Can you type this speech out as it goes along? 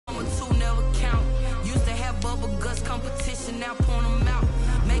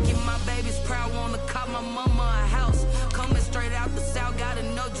my mama a house. Coming straight out the south, got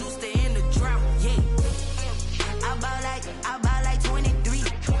enough juice to end the drought. Yeah. I buy like 23.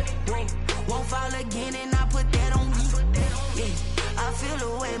 Won't fall again, and I put that on me. Yeah. I feel the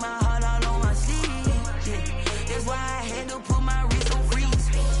way, my heart all on my sleeve. Yeah. That's why I had to put my wrist on freeze.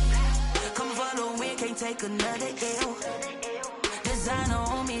 Coming for the win, can't take another L. Designer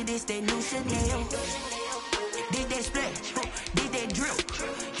on me, this that new Chanel. Did that split, did that drill.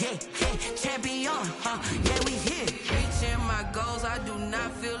 Yeah, champion, yeah, we here. Reaching my goals, I do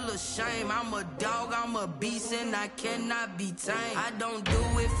not feel ashamed. I'm a dog, I'm a beast, and I cannot be tamed. I don't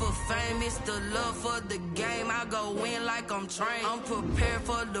do it for fame, it's the love for the game. I go in like I'm trained. I'm prepared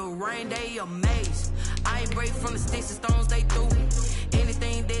for the rain, they amazed. I ain't break from the sticks and stones they threw.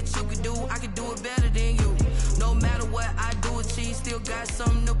 Anything that you can do, I can do it better than you. No matter what I do, achieve, still got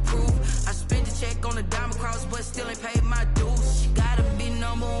something to prove. I spent the check on the diamond cross, but still ain't paid my dues. Gotta be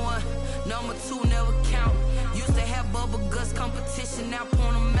number one, number two never count. Used to have bubble guts competition, now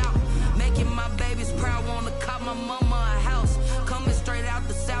point them out. Making my babies proud, wanna cop my mama a house. Coming straight out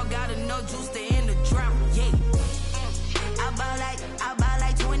the south, got enough juice to end the drought. Yeah, I buy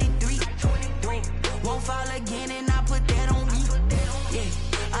like 23. Won't fall again, and I put that on me. Yeah,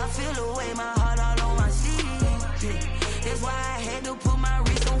 I feel the way, my heart all on my sleeve. Yeah, that's why I had to put my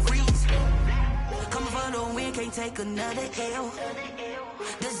wrist on freeze. Coming for the win, can't take another L.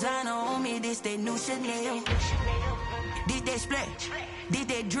 Designer on me, this that new Chanel. Did that split, did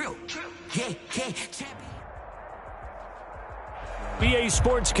that drill. Yeah, champion. BA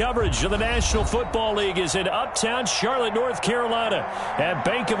Sports coverage of the National Football League is in uptown Charlotte, North Carolina at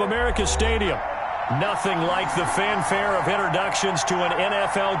Bank of America Stadium. Nothing like the fanfare of introductions to an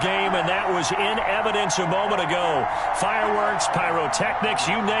NFL game, and that was in evidence a moment ago. Fireworks, pyrotechnics,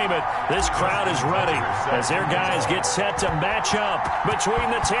 you name it. This crowd is ready as their guys get set to match up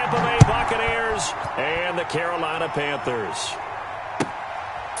between the Tampa Bay Buccaneers and the Carolina Panthers.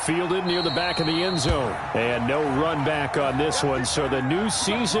 Fielded near the back of the end zone, and no run back on this one, so the new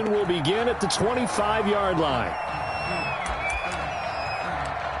season will begin at the 25-yard line.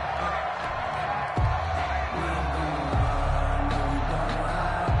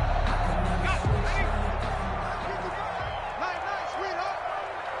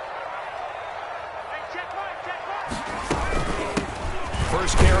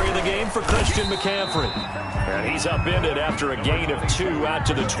 First carry of the game for Christian McCaffrey. And he's upended after a gain of 2 out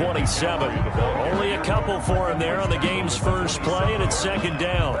to the 27. Only a couple for him there on the game's first play, and it's second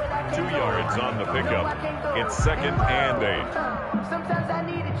down. 2 yards on the pickup. It's 2nd and 8.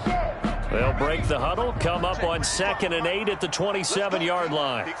 They'll break the huddle, come up on 2nd and 8 at the 27-yard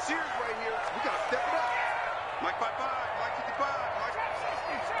line. Big series right here. We got to step it up. Mike 55, Mike 55, Mike 60.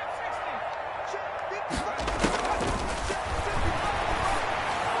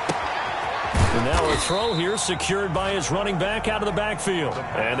 And now a throw here secured by his running back out of the backfield.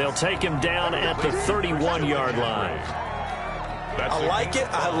 And they'll take him down at the 31-yard line. I like it,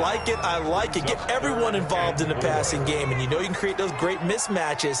 I like it, I like it. Get everyone involved in the passing game, and you know you can create those great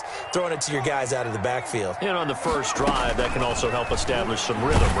mismatches throwing it to your guys out of the backfield. And on the first drive, that can also help establish some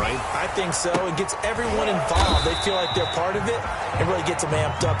rhythm, right? I think so. It gets everyone involved. They feel like they're part of it and really gets them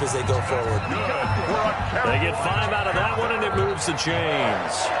amped up as they go forward. They get 5 out of that one, and it moves the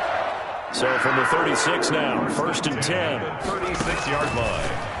chains. So from the 36 now, 1st and 10. 36-yard line.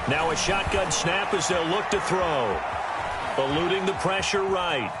 Now a shotgun snap as they'll look to throw. Eluding the pressure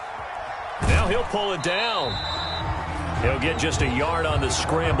right. Now he'll pull it down. He'll get just a yard on the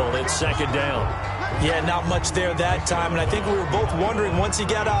scramble. It's 2nd down. Yeah, not much there that time, and I think we were both wondering once he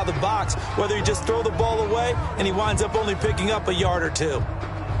got out of the box whether he just throw the ball away, and he winds up only picking up a yard or 2.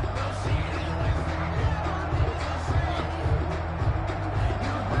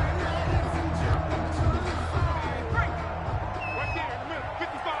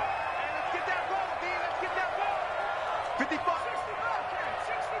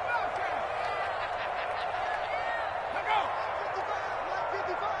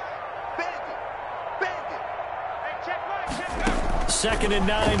 Second and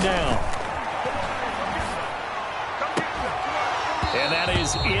 9 now. And that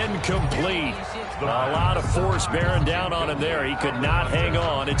is incomplete. A lot of force bearing down on him there. He could not hang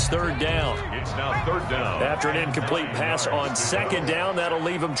on. It's 3rd down. It's now 3rd down. After an incomplete pass on 2nd down, that'll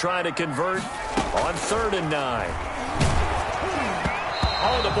leave him trying to convert on 3rd and 9.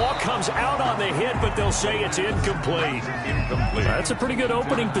 Oh, the ball comes out on the hit, but they'll say it's incomplete. That's a pretty good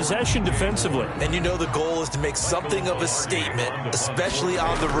opening possession defensively. And you know the goal is to make something of a statement, especially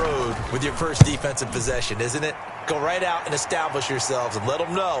on the road with your first defensive possession, isn't it? Go right out and establish yourselves and let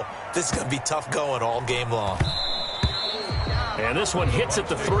them know this is going to be tough going all game long. And this one hits at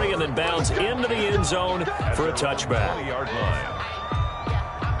the 3 and then bounds into the end zone for a touchback. 20-yard line.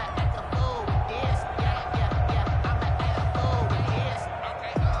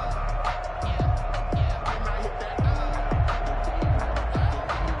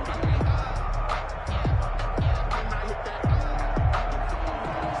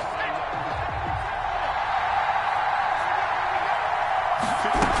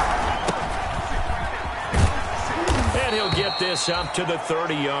 This up to the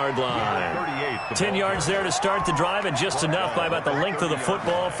 30-yard line. 10 yards there to start the drive, and just enough by about the length of the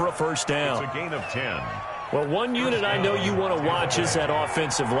football for a first down. It's a gain of 10. Well, one unit I know you want to watch is that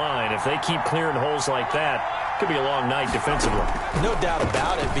offensive line. If they keep clearing holes like that, it could be a long night defensively. No doubt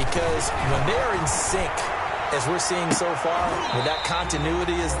about it, because when they're in sync, as we're seeing so far, when that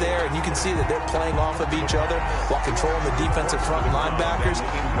continuity is there, and you can see that they're playing off of each other while controlling the defensive front linebackers,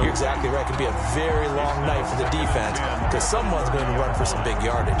 you're exactly right. It could be a very long night for the defense because someone's going to run for some big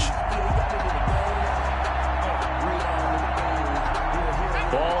yardage.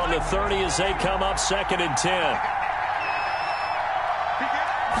 Ball on the 30 as they come up, 2nd and 10.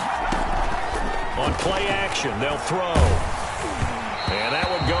 On play action, they'll throw. And that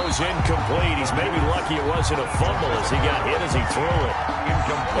one goes incomplete. He's maybe lucky it wasn't a fumble as he got hit as he threw it.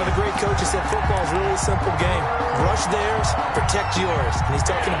 Well, the great coach has said football is really a simple game. Rush theirs, protect yours. And he's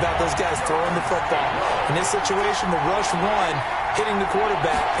talking about those guys throwing the football. In this situation, the rush one, hitting the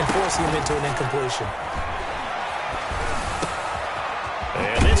quarterback and forcing him into an incompletion.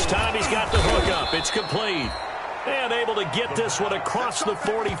 And this time he's got the hook up. It's complete. And able to get this one across the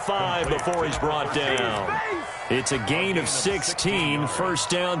 45 before he's brought down. It's a gain of 16, first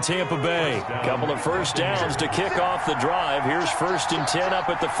down Tampa Bay. A couple of first downs to kick off the drive. Here's 1st and 10 up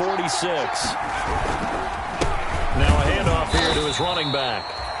at the 46. Now a handoff here to his running back.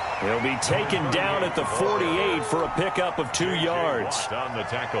 He'll be taken down at the 48 for a pickup of 2 yards. On the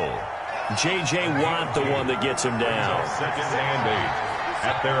tackle. J.J. Watt the one that gets him down. 2nd and 8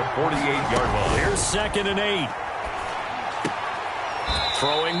 at their 48-yard line. Here's 2nd and 8.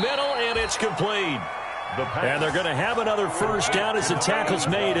 Throwing middle, and it's complete. And they're going to have another first down as the tackle's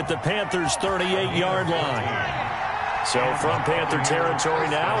made at the Panthers' 38-yard line. So from Panther territory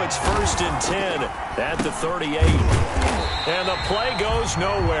now, it's 1st and 10 at the 38. And the play goes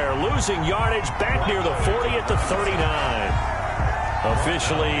nowhere. Losing yardage back near the 40 at the 39.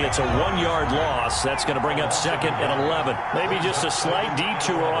 Officially, it's a 1-yard loss. That's going to bring up 2nd and 11. Maybe just a slight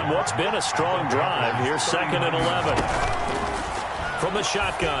detour on what's been a strong drive. Here's 2nd and 11. From the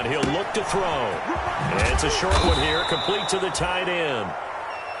shotgun, he'll look to throw. And it's a short one here, complete to the tight end.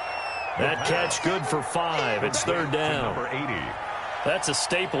 That catch good for 5. It's 3rd down. Number 80. That's a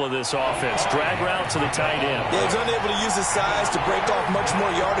staple of this offense. Drag route to the tight end. Yeah, he's unable to use his size to break off much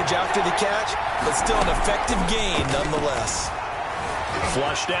more yardage after the catch, but still an effective gain nonetheless.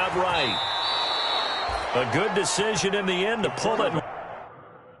 Flushed out right. A good decision in the end to pull it.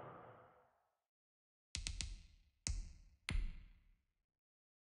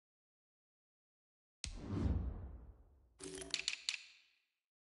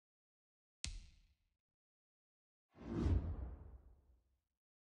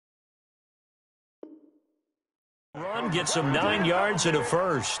 Run gets him 9 yards and a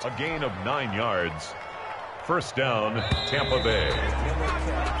first. A gain of 9 yards. First down, Tampa Bay.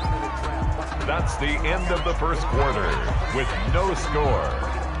 That's the end of the first quarter with no score.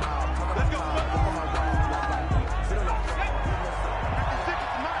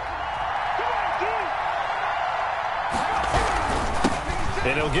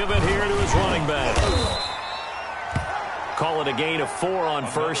 And he'll give it here to his running back. Call it a gain of 4 on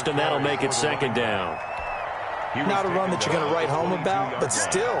first, and that'll make it 2nd down. Not a run that you're going to write home about, but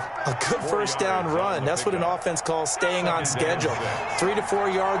still a good first down run. That's what an offense calls staying on schedule. 3 to 4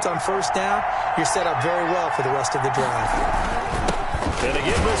 yards on first down, you're set up very well for the rest of the drive. And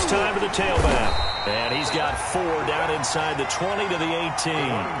again this time to the tailback. And he's got 4 down inside the 20 to the 18.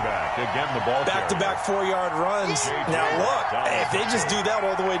 Again, the ball back-to-back 4-yard runs. Now look, if they just do that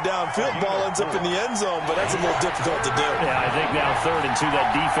all the way downfield, ball ends up in the end zone, but that's a little difficult to do. Yeah, I think now 3rd and 2, that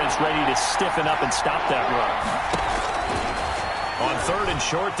defense ready to stiffen up and stop that run. On 3rd and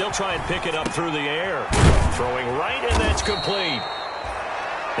short, they'll try and pick it up through the air. Throwing right, and that's complete.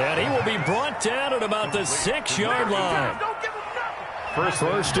 And he will be brought down at about the 6-yard line.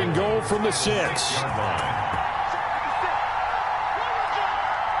 First and goal from the 6.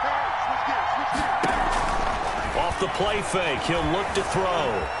 Off the play fake, he'll look to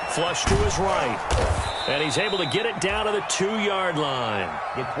throw. Flush to his right. And he's able to get it down to the 2-yard line.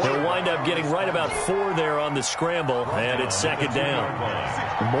 He'll wind up getting right about 4 there on the scramble, and it's 2nd down.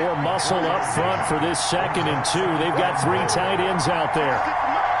 More muscle up front for this 2nd and 2. They've got 3 tight ends out there.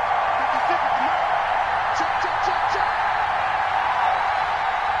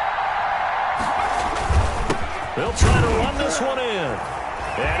 They'll try to run this one in.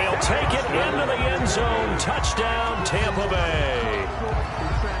 And he'll take it into the end zone. Touchdown, Tampa Bay.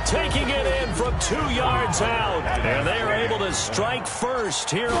 Taking it in from 2 yards out. And they are able to strike first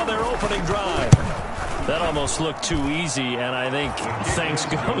here on their opening drive. That almost looked too easy, and I think thanks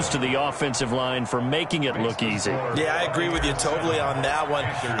goes to the offensive line for making it look easy. Yeah, I agree with you totally on that one.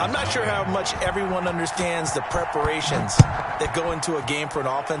 I'm not sure how much everyone understands the preparations that go into a game for an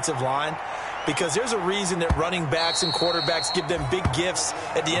offensive line, because there's a reason that running backs and quarterbacks give them big gifts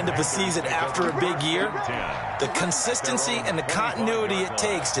at the end of the season after a big year. The consistency and the continuity it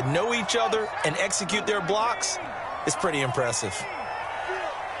takes to know each other and execute their blocks is pretty impressive.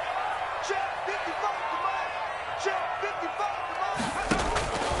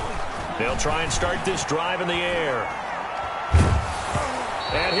 They'll try and start this drive in the air.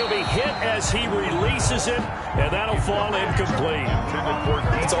 And he'll be hit as he releases it, and that'll fall incomplete.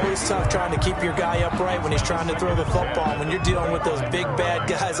 It's always tough trying to keep your guy upright when he's trying to throw the football. When you're dealing with those big, bad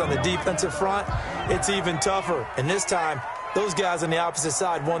guys on the defensive front, it's even tougher. And this time, those guys on the opposite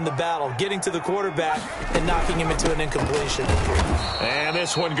side won the battle, getting to the quarterback and knocking him into an incompletion. And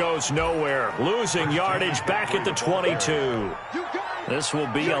this one goes nowhere. Losing yardage back at the 22. This will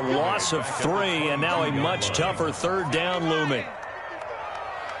be a loss of 3, and now a much tougher 3rd down looming.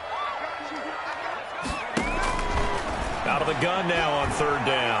 Out of the gun now on 3rd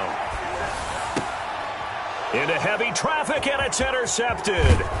down. Into heavy traffic, and it's intercepted.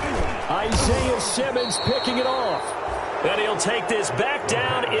 Isaiah Simmons picking it off. And he'll take this back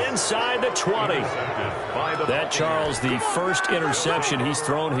down inside the 20. That, Charles, the first interception he's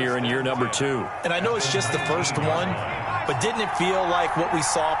thrown here in year number 2. And I know it's just the first one, but didn't it feel like what we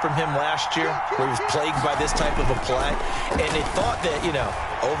saw from him last year, where he was plagued by this type of a play? And they thought that, you know,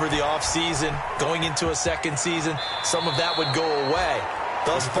 over the offseason, going into a 2nd season, some of that would go away.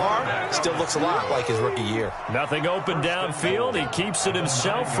 Thus far, still looks a lot like his rookie year. Nothing open downfield. He keeps it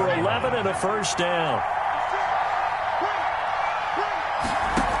himself for 11 and a 1st down.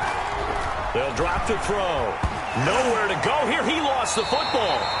 They'll drop to throw. Nowhere to go here. He lost the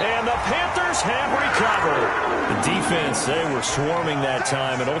football. And the Panthers have recovered. The defense, they were swarming that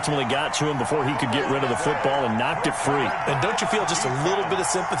time and ultimately got to him before he could get rid of the football and knocked it free. And don't you feel just a little bit of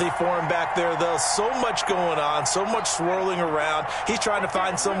sympathy for him back there, though? So much going on, so much swirling around. He's trying to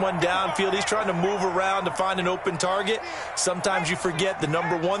find someone downfield. He's trying to move around to find an open target. Sometimes you forget the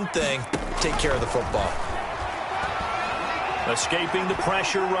number one thing, take care of the football. Escaping the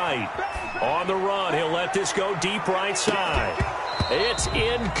pressure right. On the run, he'll let this go deep right side. It's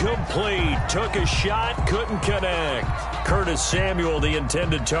incomplete. Took a shot, couldn't connect. Curtis Samuel, the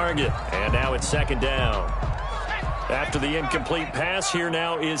intended target. And now it's 2nd down. After the incomplete pass, here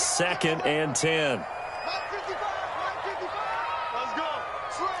now is 2nd and 10. Let's go.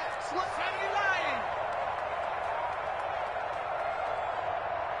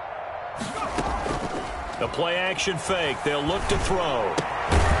 The play action fake. They'll look to throw.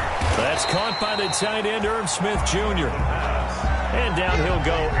 That's caught by the tight end, Irv Smith Jr. And down he'll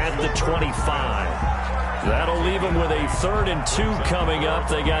go at the 25. That'll leave him with a 3rd and 2 coming up.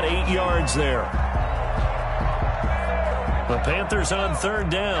 They got 8 yards there. The Panthers on 3rd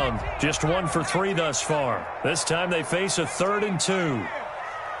down. Just 1 for 3 thus far. This time they face a 3rd and 2.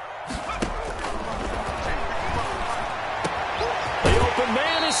 The open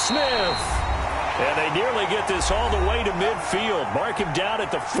man is Smith. And they nearly get this all the way to midfield. Mark him down at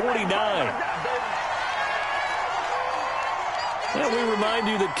the 49. And we remind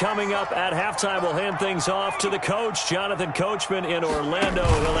you that coming up at halftime, we'll hand things off to the coach, Jonathan Coachman in Orlando.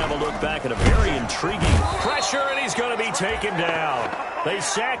 He'll have a look back at a very intriguing pressure, and he's going to be taken down. They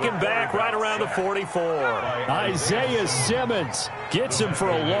sack him back right around the 44. Isaiah Simmons gets him for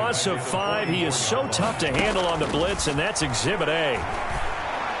a loss of 5. He is so tough to handle on the blitz, and that's Exhibit A.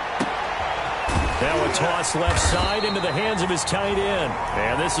 Now a toss left side into the hands of his tight end.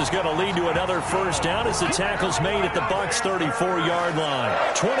 And this is going to lead to another 1st down as the tackle's made at the Bucs' 34-yard line.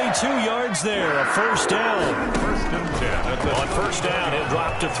 22 yards there, a 1st down. 1st and 10. On 1st down, he'll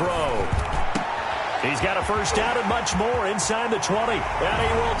drop to throw. He's got a 1st down and much more inside the 20. And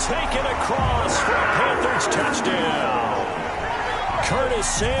he will take it across for a Panthers touchdown. Curtis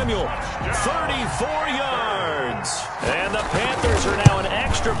Samuel, 34 yards. And the Panthers are now an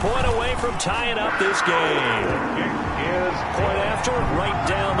extra point away from tying up this game. Point after, right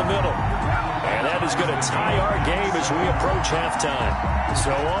down the middle. And that is going to tie our game as we approach halftime.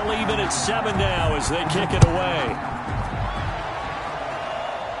 So all even at 7 now as they kick it away.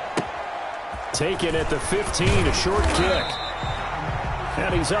 Taken at the 15, a short kick.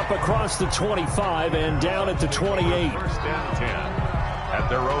 And he's up across the 25 and down at the 28. First and 10 at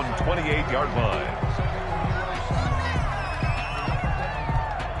their own 28-yard line.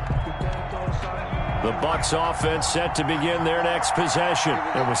 The Bucs offense set to begin their next possession.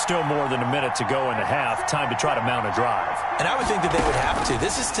 There was still more than a minute to go in the half. Time to try to mount a drive. And I would think that they would have to.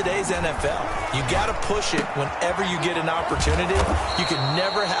 This is today's NFL. You got to push it whenever you get an opportunity. You can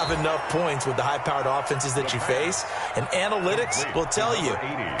never have enough points with the high-powered offenses that you face. And analytics will tell you,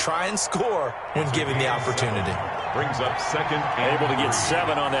 try and score when given the opportunity. Brings up second. Able to get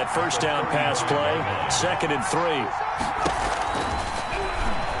 7 on that first down pass play. 2nd and 3.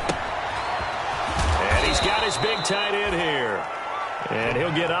 He's got his big tight end here. And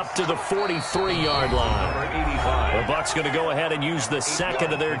he'll get up to the 43-yard line. The Bucs going to go ahead and use the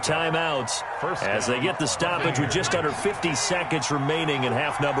second of their timeouts as they get the stoppage with just under 50 seconds remaining in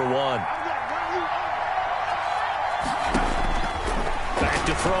half number 1. Back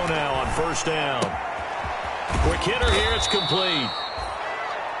to throw now on first down. Quick hitter here. It's complete.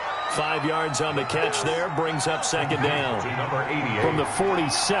 5 yards on the catch there. Brings up second down. Number 88. From the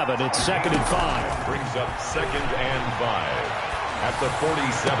 47, it's 2nd and 5. Brings up 2nd and 5 at the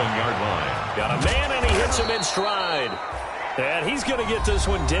 47-yard line. Got a man, and he hits him in stride. And he's going to get this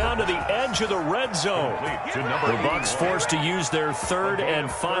one down to the edge of the red zone. The Bucs forced to use their 3rd and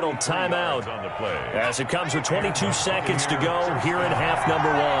final timeout as it comes with 22 seconds to go here in half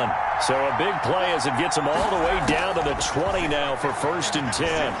number 1. So a big play as it gets them all the way down to the 20 now for 1st and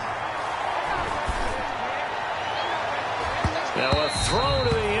 10. Now a throw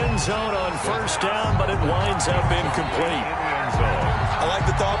to the end zone on first down, but it winds up incomplete. I like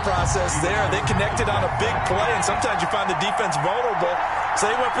the thought process there. They connected on a big play, and sometimes you find the defense vulnerable. So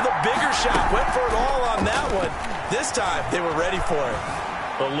they went for the bigger shot, went for it all on that one. This time, they were ready for it.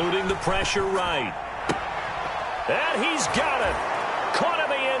 Eluding the pressure right. And he's got it. Caught in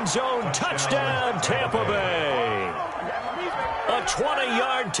the end zone. Touchdown, Tampa Bay. A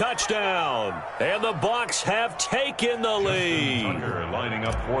 20-yard touchdown. And the Bucs have taken the lead. Lining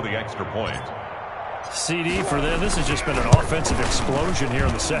up for the extra point. CD for them. This has just been an offensive explosion here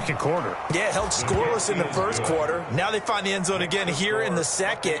in the second quarter. Yeah, held scoreless in the first quarter. Now they find the end zone again here in the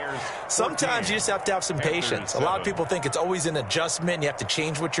second. Sometimes you just have to have some patience. A lot of people think it's always an adjustment and you have to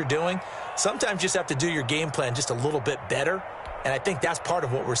change what you're doing. Sometimes you just have to do your game plan just a little bit better. And I think that's part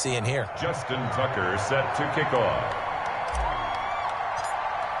of what we're seeing here. Justin Tucker set to kick off.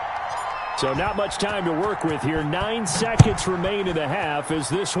 So not much time to work with here. 9 seconds remain in the half as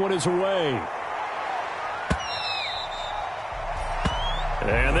this one is away.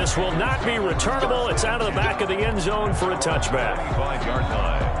 And this will not be returnable. It's out of the back of the end zone for a touchback. 5-yard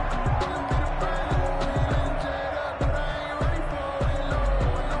line.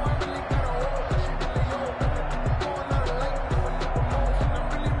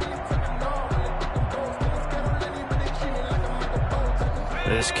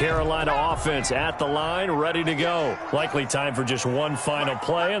 This Carolina offense at the line, ready to go. Likely time for just one final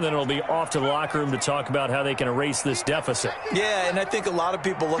play, and then it'll be off to the locker room to talk about how they can erase this deficit. Yeah, and I think a lot of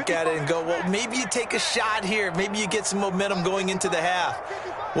people look at it and go, well, maybe you take a shot here. Maybe you get some momentum going into the half.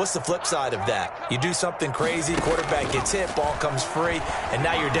 What's the flip side of that? You do something crazy, quarterback gets hit, ball comes free, and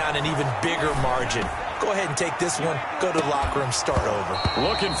now you're down an even bigger margin. Go ahead and take this one, go to the locker room, start over.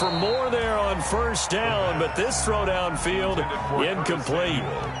 Looking for more there on first down, but this throw downfield, incomplete.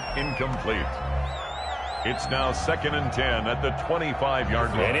 Incomplete. It's now 2nd and 10 at the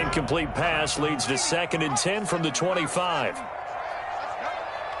 25-yard line. An incomplete pass leads to 2nd and 10 from the 25.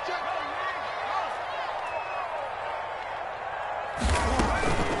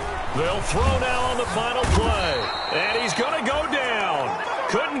 They'll throw now on the final play. And he's going to go down.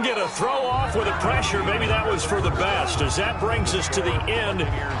 Couldn't get a throw off with the pressure. Maybe that was for the best, as that brings us to the end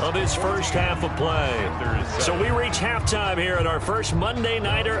of this first half of play. So we reach halftime here at our first Monday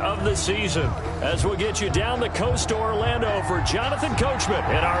Nighter of the season, as we'll get you down the coast to Orlando for Jonathan Coachman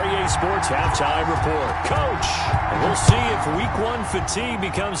at REA Sports Halftime Report. Coach, we'll see if Week 1 fatigue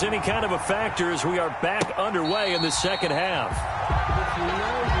becomes any kind of a factor as we are back underway in the second half.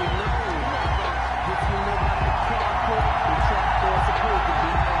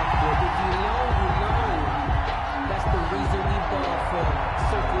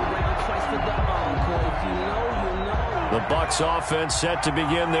 The Bucs offense set to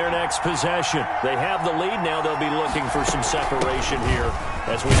begin their next possession. They have the lead now. They'll be looking for some separation here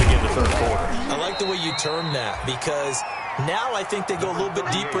as we begin the third quarter. I like the way you term that, because now I think they go a little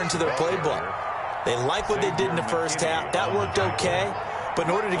bit deeper into their playbook. They like what they did in the first half. That worked okay. But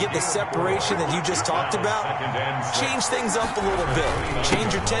in order to get the separation that you just talked about, change things up a little bit.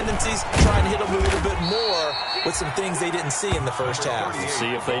 Change your tendencies, try and hit them a little bit more with some things they didn't see in the first half.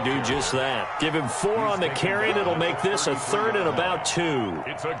 See if they do just that. Give him 4 on the carry, and it'll make this a 3rd and about 2.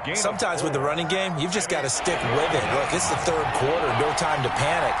 Sometimes with the running game, you've just got to stick with it. Look, it's the third quarter, no time to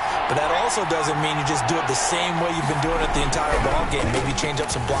panic. But that also doesn't mean you just do it the same way you've been doing it the entire ball game. Maybe change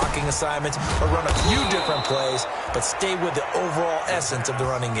up some blocking assignments or run a few different plays, but stay with the overall essence of the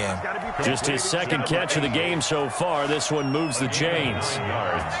running game. Just his second catch of the game so far. This one moves the chains.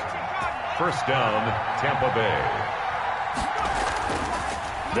 First down, Tampa Bay.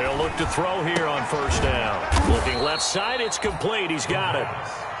 They'll look to throw here on first down. Looking left side, it's complete. He's got it.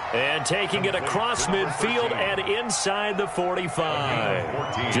 And taking it across midfield and inside the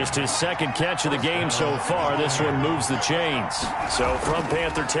 45. Just his second catch of the game so far. This one moves the chains. So from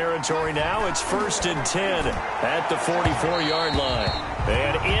Panther territory now, it's 1st and 10 at the 44-yard line.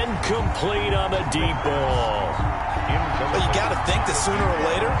 And incomplete on the deep ball. Well, you got to think that sooner or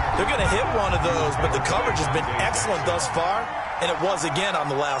later, they're going to hit one of those. But the coverage has been excellent thus far, and it was again on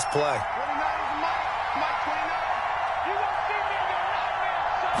the last play.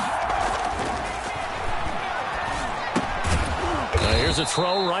 Here's a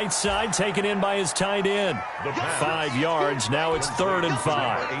throw right side, taken in by his tight end. 5 yards. Now it's 3rd and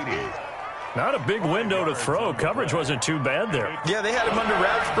 5. Not a big window to throw. Coverage wasn't too bad there. Yeah, they had him under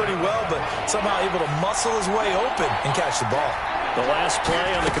wraps pretty well, but somehow able to muscle his way open and catch the ball. The last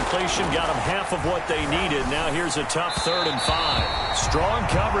play on the completion got them half of what they needed. Now here's a tough 3rd and 5. Strong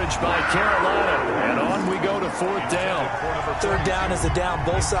coverage by Carolina. And on we go to 4th down. 3rd down is the down.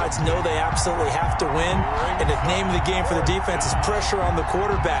 Both sides know they absolutely have to win. And the name of the game for the defense is pressure on the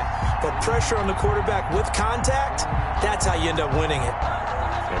quarterback. But pressure on the quarterback with contact, that's how you end up winning it.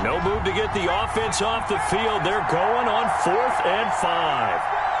 And no move to get the offense off the field. They're going on 4th and 5.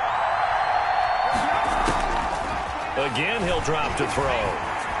 Again, he'll drop to throw.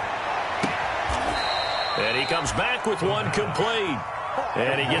 And he comes back with one complete.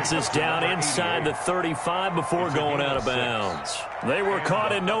 And he gets this down inside the 35 before going out of bounds. They were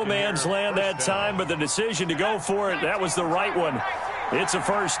caught in no man's land that time, but the decision to go for it, that was the right one. It's a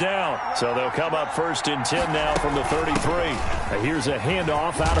first down. So they'll come up 1st and 10 now from the 33. Here's a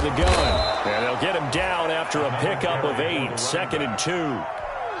handoff out of the gun. And they'll get him down after a pickup of 8. 2nd and 2.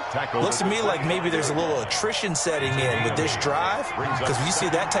 Looks to me like maybe there's a little attrition setting in with this drive, because when you see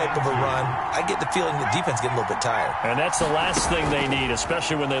that type of a run, I get the feeling the defense getting a little bit tired. And that's the last thing they need,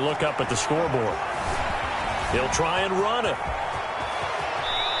 especially when they look up at the scoreboard. He'll try and run it.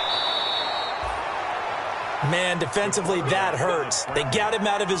 Man, defensively, that hurts. They got him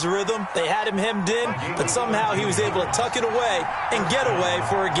out of his rhythm. They had him hemmed in, but somehow he was able to tuck it away and get away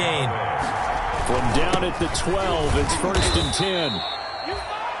for a gain. From down at the 12, it's 1st and 10.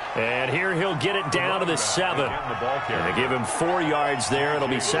 And here he'll get it down to the 7. And they give him 4 yards there. It'll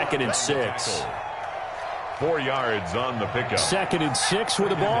be 2nd and 6. 4 yards on the pickup. 2nd and 6 with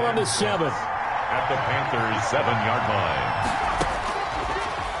the ball on the 7. At the Panthers' 7-yard line.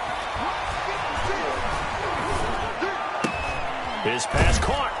 His pass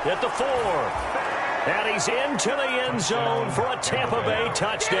caught at the 4. And he's into the end zone for a Tampa Bay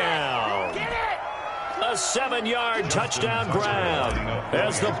touchdown. A 7-yard touchdown grab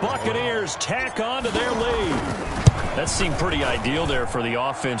as the Buccaneers tack on to their lead. That seemed pretty ideal there for the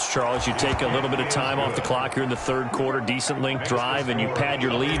offense, Charles. You take a little bit of time off the clock here in the 3rd quarter, decent length drive, and you pad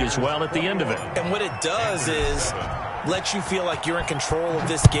your lead as well at the end of it. And what it does is let you feel like you're in control of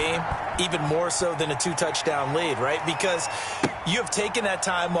this game, even more so than a 2-touchdown lead, right? Because you have taken that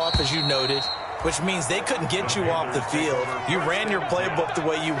time off, as you noted, which means they couldn't get you off the field. You ran your playbook the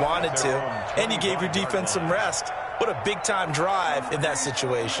way you wanted to, and you gave your defense some rest. What a big-time drive in that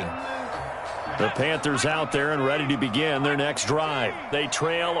situation. The Panthers out there and ready to begin their next drive. They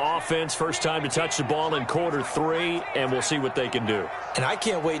trail offense, first time to touch the ball in quarter 3, and we'll see what they can do. And I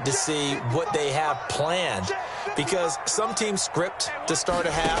can't wait to see what they have planned, because some teams script to start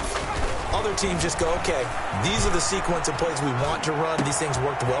a half. Other teams just go, okay, these are the sequence of plays we want to run. These things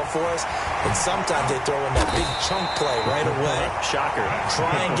worked well for us. And sometimes they throw in that big chunk play right away. Shocker.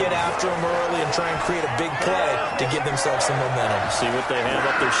 Try and get after them early and try and create a big play to give themselves some momentum. See what they have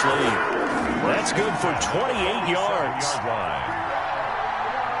up their sleeve. That's good for 28 yards.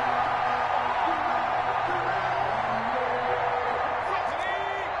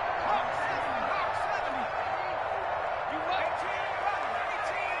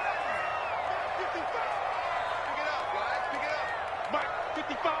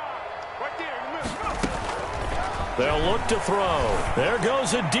 They'll look to throw. There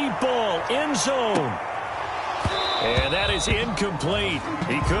goes a deep ball, end zone. And that is incomplete.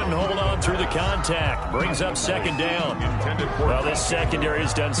 He couldn't hold on through the contact. Brings up second down. Well, this secondary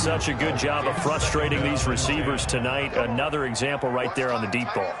has done such a good job of frustrating these receivers tonight. Another example right there on the deep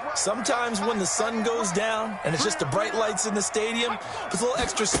ball. Sometimes when the sun goes down and it's just the bright lights in the stadium, there's a little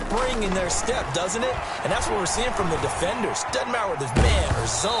extra spring in their step, doesn't it? And that's what we're seeing from the defenders. Doesn't matter whether it's man or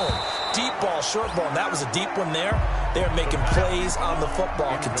zone, deep ball, short ball. And that was a deep one there. They're making plays on the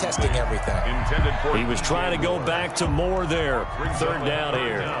football, contesting everything. He was trying to go back to more there. Third down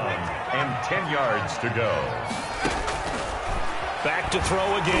here. And 10 yards to go. Back to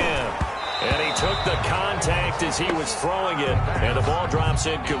throw again. And he took the contact as he was throwing it. And the ball drops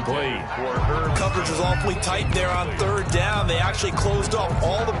incomplete. Coverage was awfully tight there on third down. They actually closed off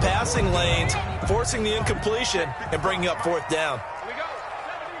all the passing lanes, forcing the incompletion and bringing up fourth down.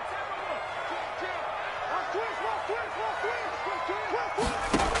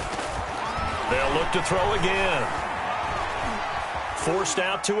 They'll look to throw again. Forced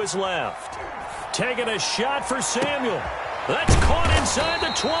out to his left. Taking a shot for Samuel. That's caught inside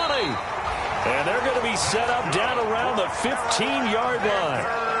the 20. And they're going to be set up down around the 15-yard line.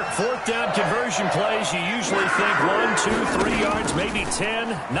 Fourth down conversion plays, you usually think 1, 2, 3 yards, maybe 10.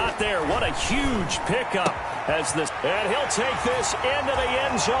 Not there. What a huge pickup as this. And he'll take this into the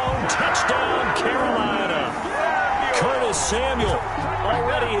end zone. Touchdown, Carolina. Curtis Samuel,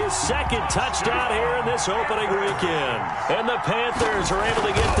 already his second touchdown here in this opening weekend. And the Panthers are able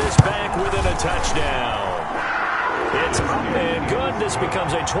to get this back within a touchdown. It's up and good. This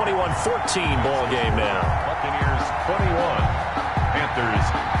becomes a 21-14 ball game now. Buccaneers 21, Panthers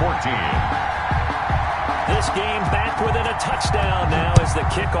 14. This game back within a touchdown now as the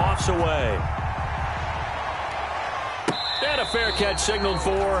kickoff's away. And a fair catch signaled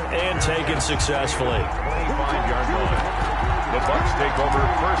for and taken successfully. 25-yard line. The Bucs take over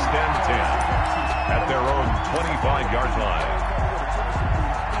first and 10 at their own 25-yard line.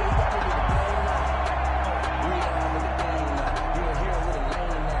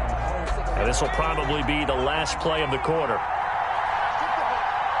 And this will probably be the last play of the quarter.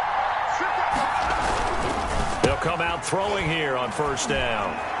 They'll come out throwing here on first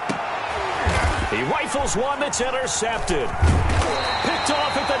down. He rifles one that's intercepted. Picked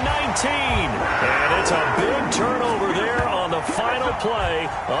off at the 19. And it's a big turnover there on the final play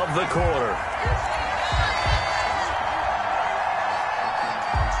of the quarter.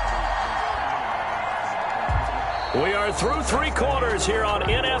 We are through three quarters here on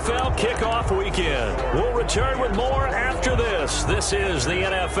NFL Kickoff Weekend. We'll return with more after this. This is the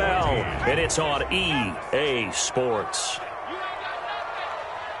NFL, and it's on EA Sports.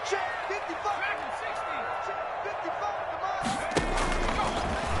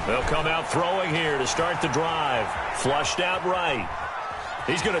 They'll come out throwing here to start the drive. Flushed out right.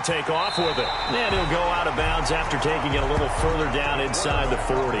 He's going to take off with it. And he'll go out of bounds after taking it a little further down inside the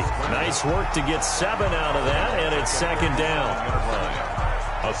 40. Nice work to get 7 out of that, and it's second down.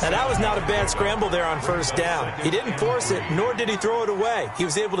 And that was not a bad scramble there on first down. He didn't force it, nor did he throw it away. He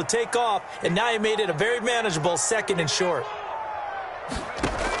was able to take off, and now he made it a very manageable second and short.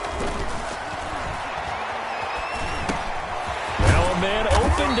 Man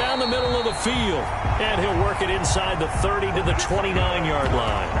open down the middle of the field, and he'll work it inside the 30 to the 29-yard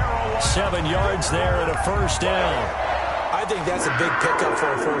line. 7 yards there and a first down. I think that's a big pickup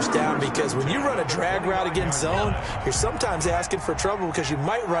for a first down because when you run a drag route against zone, you're sometimes asking for trouble because you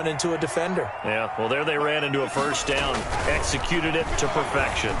might run into a defender. Yeah, well, there they ran into a first down, executed it to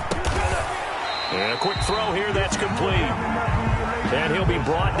perfection. And a quick throw here, that's complete. And he'll be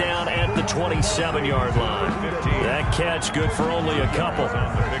brought down at the 27-yard line. That catch good for only a couple.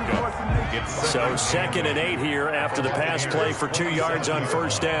 So second and 8 here after the pass play for 2 yards on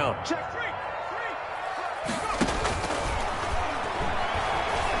first down.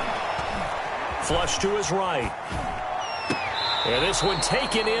 Flush to his right. And this one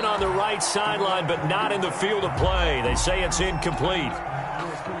taken in on the right sideline, but not in the field of play. They say it's incomplete.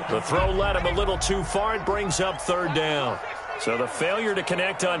 The throw led him a little too far. It brings up third down. So the failure to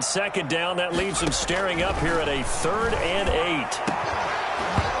connect on second down, that leaves him staring up here at a 3rd and 8.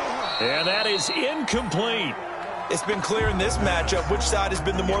 And that is incomplete. It's been clear in this matchup which side has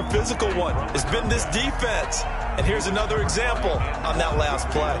been the more physical one. It's been this defense. And here's another example on that last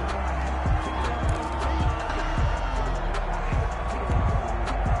play.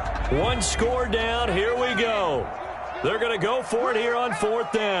 One score down. Here we go. They're going to go for it here on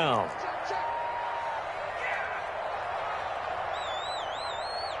fourth down.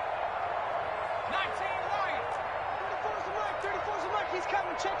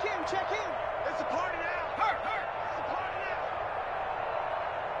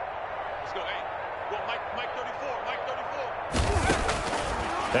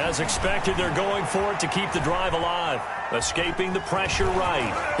 As expected, they're going for it to keep the drive alive. Escaping the pressure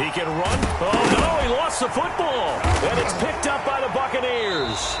right. He can run. Oh, no, he lost the football. And it's picked up by the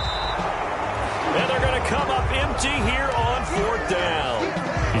Buccaneers. And they're going to come up empty here on 4th down.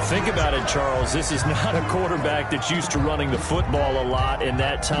 You think about it, Charles, this is not a quarterback that's used to running the football a lot, and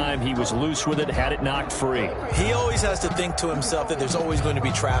that time he was loose with it, had it knocked free. He always has to think to himself that there's always going to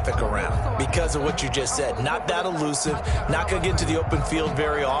be traffic around because of what you just said. Not that elusive, not going to get into the open field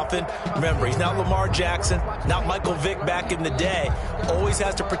very often. Remember, he's not Lamar Jackson, not Michael Vick back in the day. Always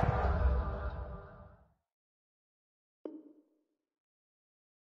has to protect.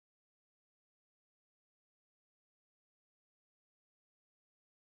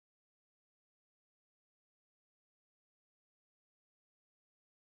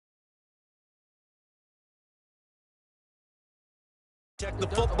 Check the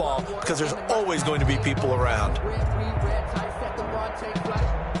football because there's always going to be people around.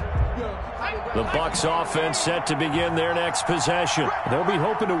 The Bucs offense set to begin their next possession. They'll be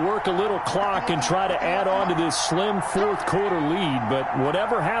hoping to work a little clock and try to add on to this slim 4th quarter lead. But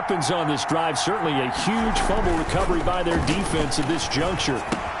whatever happens on this drive, certainly a huge fumble recovery by their defense at this juncture.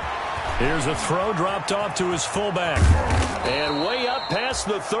 Here's a throw dropped off to his fullback. And way up past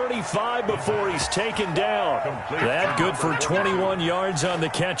the 35 before he's taken down. That good for 21 yards on the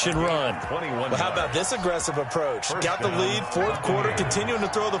catch and run. Well, how about this aggressive approach? Got the lead, 4th quarter, continuing to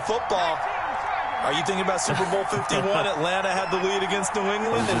throw the football. Are you thinking about Super Bowl 51? Atlanta had the lead against New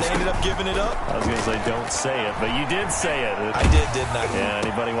England, and they ended up giving it up? I was going to say, don't say it, but you did say it. I did, didn't I? Yeah,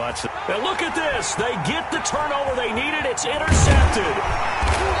 anybody watch it? Now look at this. They get the turnover they needed. It's intercepted.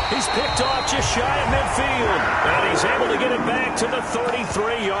 He's picked off just shy of midfield, and he's able to get it back to the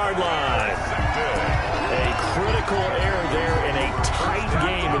 33-yard line. A critical error there in a tight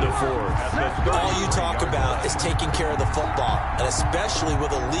game in the 4th. All you talk about is taking care of the football, and especially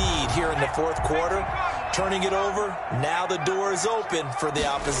with a lead here in the 4th quarter, turning it over, now the door is open for the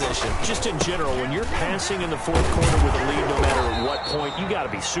opposition. Just in general, when you're passing in the 4th quarter with a lead, no matter at what point, you got to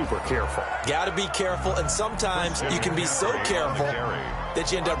be super careful. Got to be careful, and sometimes you can be so careful that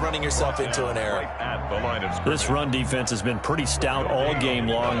you end up running yourself into an error. This run defense has been pretty stout all game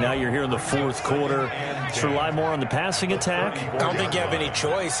long. Now you're here in the 4th quarter. To rely more on the passing attack? I don't think you have any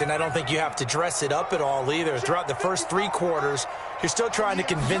choice, and I don't think you have to dress it up at all either. Throughout the first 3 quarters, you're still trying to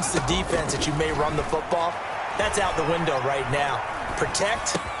convince the defense that you may run the football. That's out the window right now.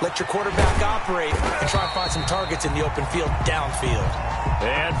 Protect, let your quarterback operate, and try and find some targets in the open field downfield.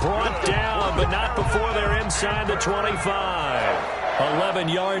 And brought down, but not before they're inside the 25. 11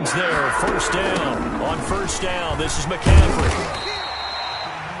 yards there, 1st down. On 1st down, this is McCaffrey.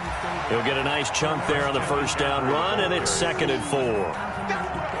 He'll get a nice chunk there on the 1st down run, and it's 2nd and 4.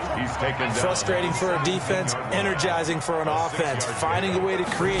 He's taken down. Frustrating for a defense, energizing for an offense. Finding a way to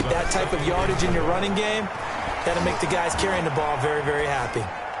create that type of yardage in your running game, that'll make the guys carrying the ball very, very happy.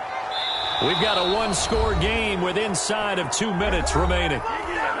 We've got a 1-score game with inside of 2 minutes remaining.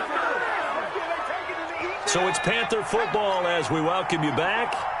 So it's Panther football as we welcome you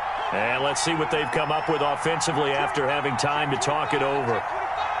back. And let's see what they've come up with offensively after having time to talk it over.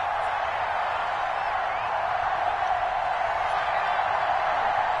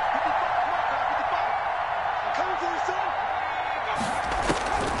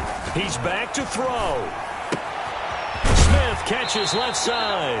 He's back to throw. Smith catches left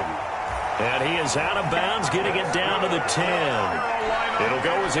side. And he is out of bounds, getting it down to the 10. It'll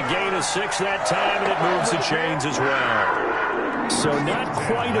go as a gain of 6 that time, and it moves the chains as well. So not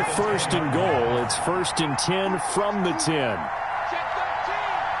quite a 1st and goal. It's 1st and 10 from the 10.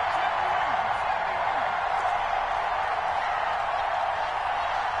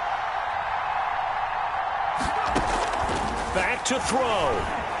 Back to throw.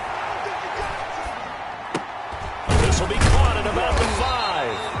 This will be caught at about the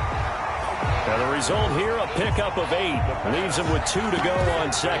 5. And the result here, a pickup of 8. Leaves him with 2 to go on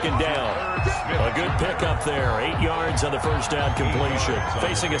 2nd down. A good pickup there. 8 yards on the 1st down completion.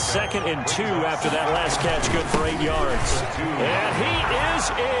 Facing a 2nd and 2 after that last catch. Good for 8 yards. And he is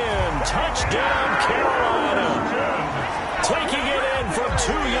in. Touchdown, Carolina. Taking it in from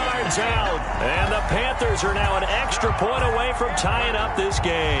 2 yards out. And the Panthers are now an extra point away from tying up this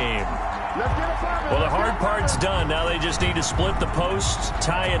game. Well, the hard part's done. Now they just need to split the posts,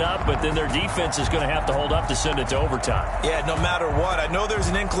 tie it up, but then their defense is going to have to hold up to send it to overtime. Yeah, no matter what. I know there's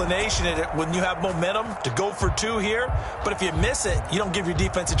an inclination in it when you have momentum to go for 2 here, but if you miss it, you don't give your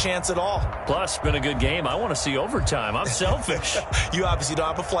defense a chance at all. Plus, it's been a good game. I want to see overtime. I'm selfish. You obviously don't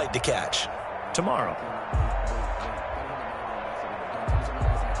have a flight to catch. Tomorrow.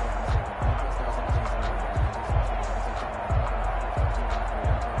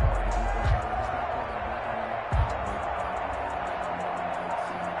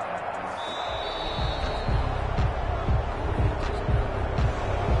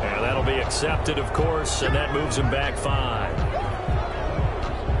 be accepted, of course, and that moves him back 5.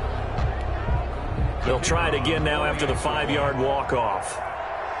 They'll try it again now after the 5-yard walk-off.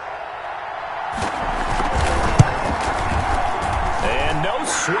 And no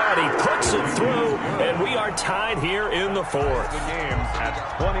sweat. He puts it through, and we are tied here in the 4th. The game at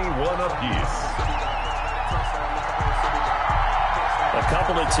 21 apiece. A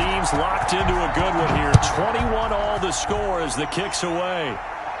couple of teams locked into a good one here. 21 all the score as the kick's away.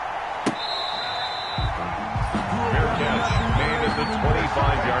 Fair catch made at the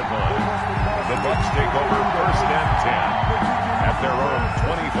 25-yard line. The Bucs take over 1st and 10 at their own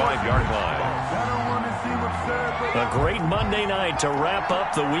 25-yard line. A great Monday night to wrap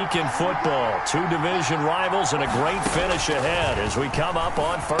up the week in football. 2 division rivals and a great finish ahead as we come up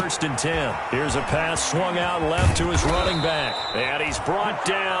on 1st and 10. Here's a pass swung out left to his running back. And he's brought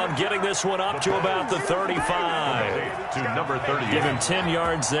down, getting this one up to about the 35. To number 38. Give him 10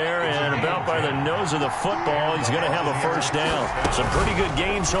 yards there, and about by the nose of the football, he's going to have a 1st down. Some pretty good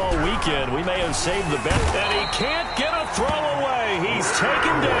games all weekend. We may have saved the bet. And he can't get a throw away. He's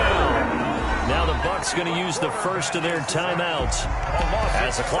taken down. Now the Bucs going to use the first of their timeouts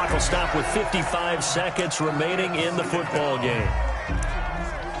as the clock will stop with 55 seconds remaining in the football game.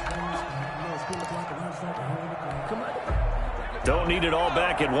 Don't need it all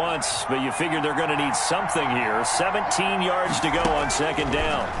back at once, but you figure they're going to need something here. 17 yards to go on 2nd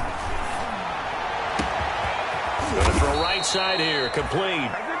down. Going to throw right side here, complete.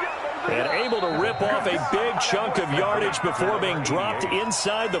 And able to rip off a big chunk of yardage before being dropped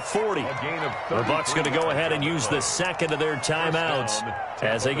inside the 40. The Bucs going to go ahead and use the 2nd of their timeouts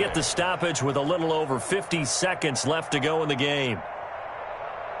as they get the stoppage with a little over 50 seconds left to go in the game.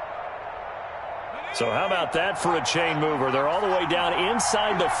 So how about that for a chain mover? They're all the way down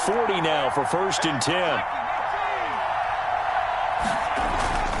inside the 40 now for 1st and 10.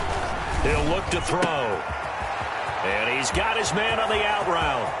 He'll look to throw. And he's got his man on the out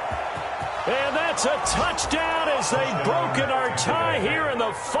route. And that's a touchdown as they've broken our tie here in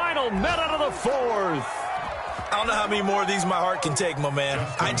the final minute of the 4th. I don't know how many more of these my heart can take, my man.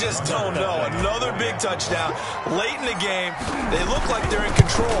 I just don't know. Another big touchdown late in the game. They look like they're in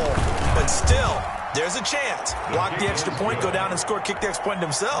control, but still, there's a chance. Block the extra point, go down and score, kick the extra point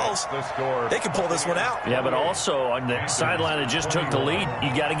themselves. They can pull this one out. Yeah, but also on the sideline that just took the lead,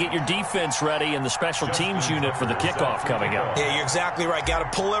 you got to get your defense ready and the special teams unit for the kickoff coming up. Yeah, you're exactly right. Got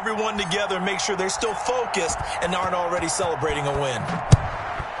to pull everyone together and make sure they're still focused and aren't already celebrating a win.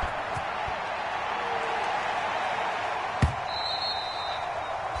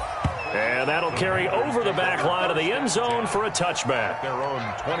 And that'll carry over the back line of the end zone for a touchback. Their own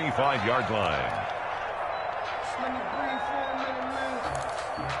 25-yard line.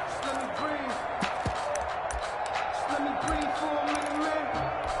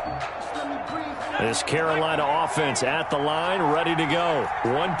 This Carolina offense at the line, ready to go.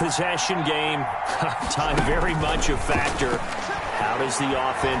 One possession game. Time very much a factor. How does the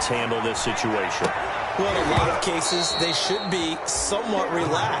offense handle this situation? Well, in a lot of cases, they should be somewhat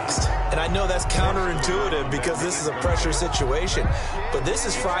relaxed. And I know that's counterintuitive because this is a pressure situation. But this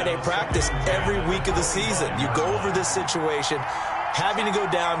is Friday practice every week of the season. You go over this situation, having to go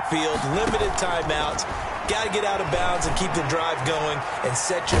downfield, limited timeouts. Got to get out of bounds and keep the drive going and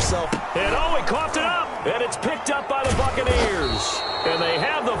set yourself. And he coughed it up. And it's picked up by the Buccaneers. And they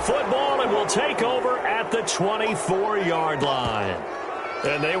have the football and will take over at the 24-yard line.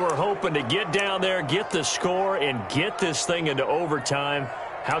 And they were hoping to get down there, get the score, and get this thing into overtime.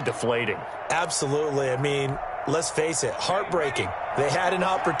 How deflating. Absolutely. I mean, let's face it, heartbreaking. They had an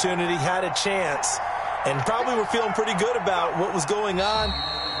opportunity, had a chance, and probably were feeling pretty good about what was going on,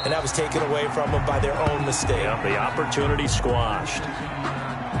 and that was taken away from them by their own mistake. Yep, the opportunity squashed.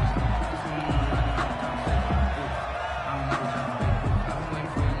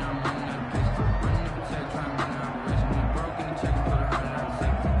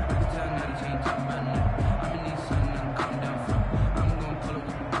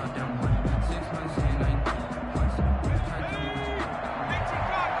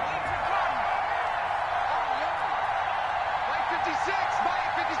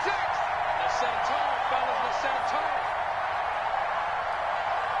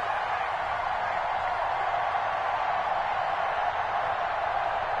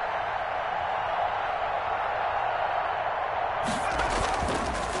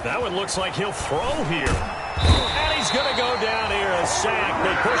 That one looks like he'll throw here. And he's going to go down here, a sack.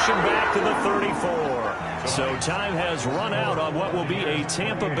 They push him back to the 34. So time has run out on what will be a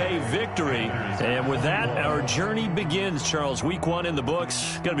Tampa Bay victory. And with that, our journey begins, Charles. Week 1 in the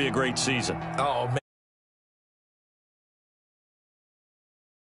books. Going to be a great season. Oh, man.